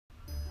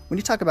When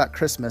you talk about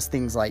Christmas,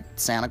 things like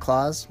Santa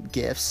Claus,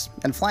 gifts,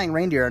 and flying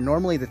reindeer are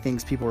normally the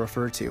things people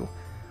refer to.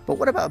 But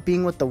what about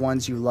being with the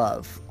ones you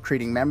love,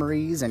 creating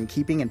memories, and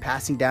keeping and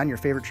passing down your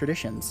favorite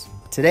traditions?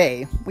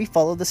 Today, we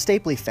follow the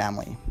Stapley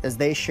family as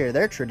they share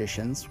their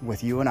traditions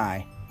with you and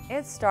I.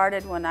 It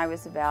started when I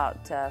was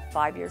about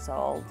 5 years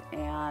old,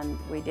 and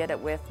we did it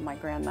with my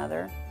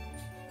grandmother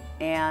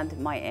and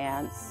my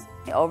aunts.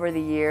 Over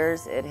the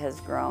years, it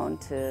has grown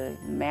to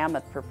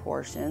mammoth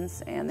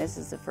proportions, and this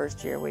is the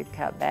first year we've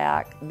cut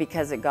back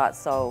because it got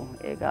so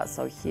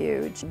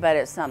huge. But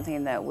it's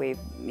something that we've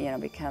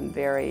become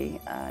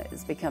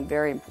it's become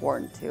very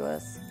important to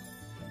us.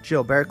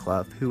 Jill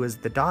Bearclough, who is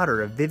the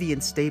daughter of Vivian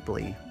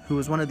Stapley, who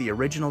was one of the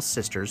original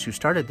sisters who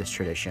started this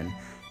tradition,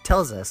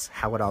 tells us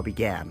how it all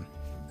began.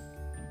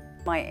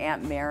 My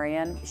Aunt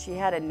Marion, she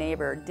had a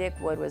neighbor, Dick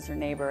Wood was her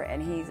neighbor,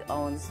 and he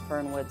owns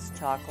Fernwood's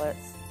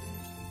Chocolates.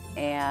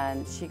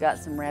 And she got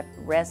some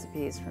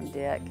recipes from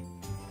Dick,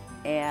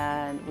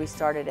 and we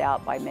started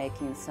out by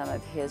making some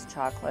of his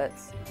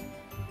chocolates.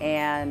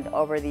 And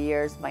over the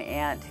years, my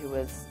aunt, who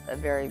was a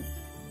very,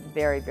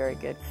 very, very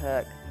good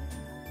cook,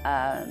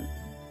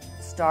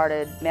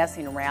 started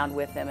messing around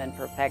with them and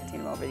perfecting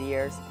them over the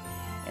years.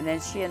 And then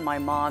she and my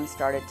mom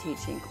started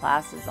teaching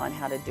classes on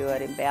how to do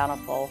it in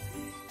Bountiful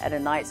at a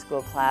night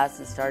school class,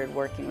 and started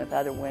working with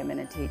other women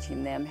and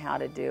teaching them how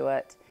to do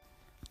it.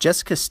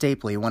 Jessica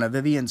Stapley, one of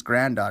Vivian's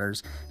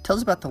granddaughters,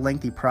 tells about the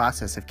lengthy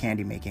process of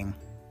candy making.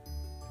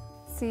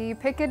 So you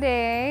pick a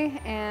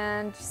day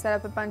and you set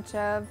up a bunch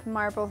of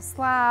marble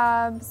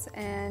slabs,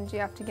 and you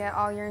have to get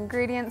all your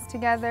ingredients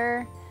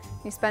together.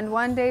 You spend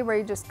one day where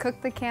you just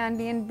cook the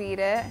candy and beat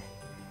it,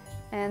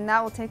 and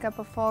that will take up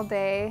a full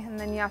day, and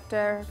then you have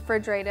to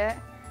refrigerate it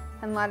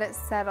and let it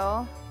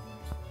settle.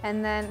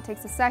 And then it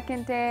takes a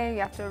second day, you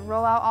have to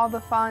roll out all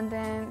the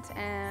fondant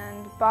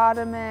and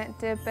bottom it,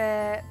 dip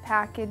it,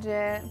 package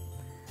it.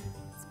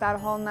 It's about a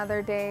whole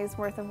nother day's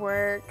worth of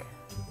work.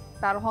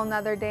 About a whole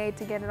nother day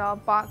to get it all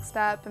boxed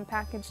up and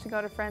packaged to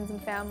go to friends and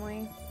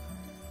family.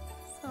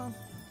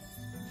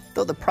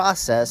 Though the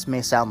process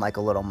may sound like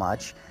a little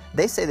much,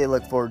 they say they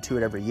look forward to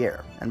it every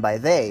year. And by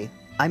they,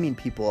 I mean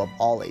people of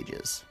all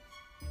ages.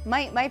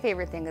 My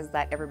favorite thing is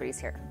that everybody's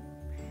here.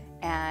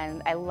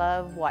 And I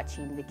love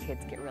watching the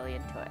kids get really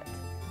into it.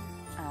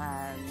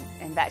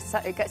 And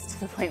it gets to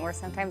the point where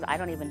sometimes I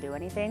don't even do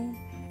anything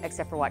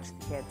except for watch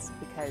the kids,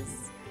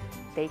 because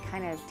they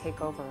kind of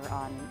take over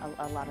on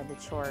a lot of the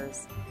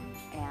chores,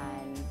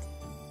 and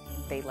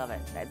they love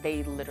it.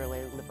 They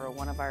literally live for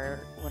one of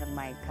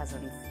my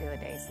cousins the other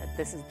day said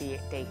this is the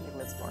day he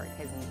lives for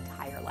his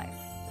entire life.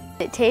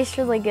 It tastes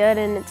really good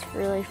and it's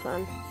really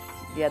fun.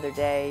 The other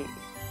day,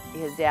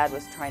 his dad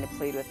was trying to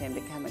plead with him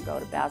to come and go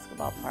to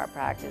basketball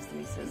practice, and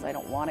he says, I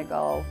don't want to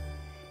go.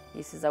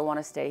 He says, I want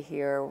to stay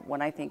here.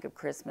 When I think of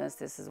Christmas,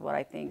 this is what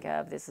I think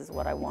of. This is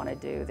what I want to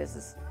do. This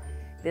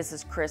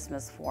is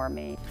Christmas for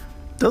me.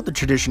 Though the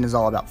tradition is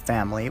all about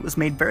family, it was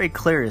made very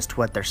clear as to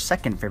what their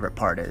second favorite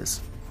part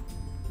is.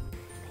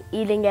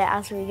 Eating it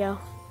as we go.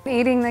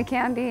 Eating the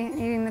candy,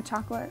 eating the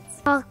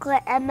chocolates.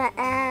 Chocolate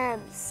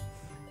M&Ms.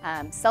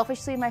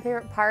 Selfishly, my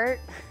favorite part,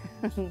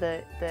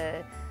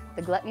 the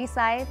gluttony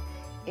side,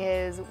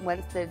 is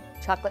once the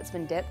chocolate's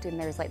been dipped and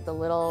there's like the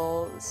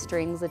little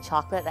strings of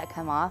chocolate that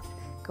come off,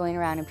 going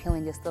around and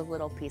peeling just those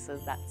little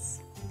pieces.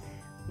 That's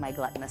my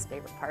gluttonous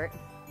favorite part.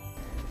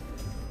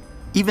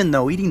 Even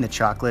though eating the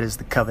chocolate is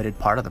the coveted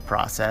part of the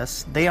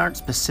process, they aren't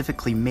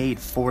specifically made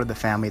for the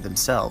family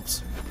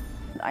themselves.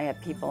 I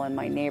have people in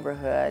my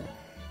neighborhood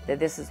that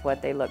this is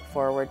what they look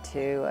forward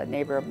to. A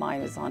neighbor of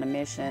mine was on a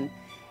mission,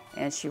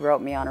 and she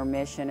wrote me on her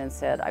mission and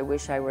said, I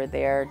wish I were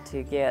there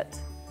to get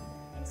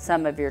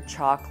some of your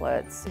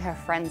chocolates. We have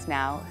friends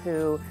now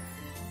who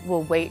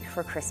will wait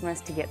for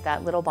Christmas to get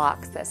that little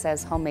box that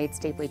says homemade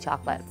Stapley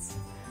chocolates.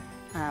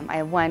 I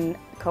have one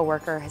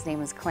coworker, his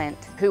name is Clint,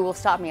 who will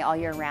stop me all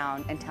year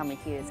round and tell me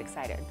he is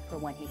excited for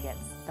when he gets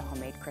the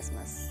homemade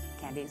Christmas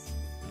candies.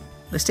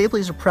 The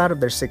Stapleys are proud of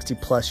their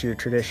 60-plus year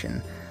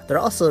tradition. They're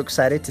also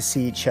excited to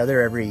see each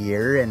other every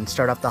year and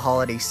start off the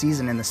holiday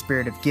season in the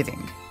spirit of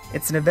giving.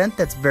 It's an event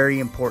that's very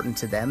important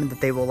to them and that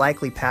they will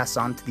likely pass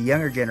on to the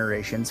younger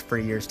generations for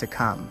years to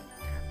come.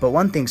 But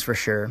one thing's for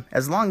sure,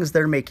 as long as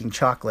they're making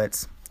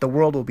chocolates, the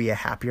world will be a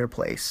happier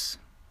place.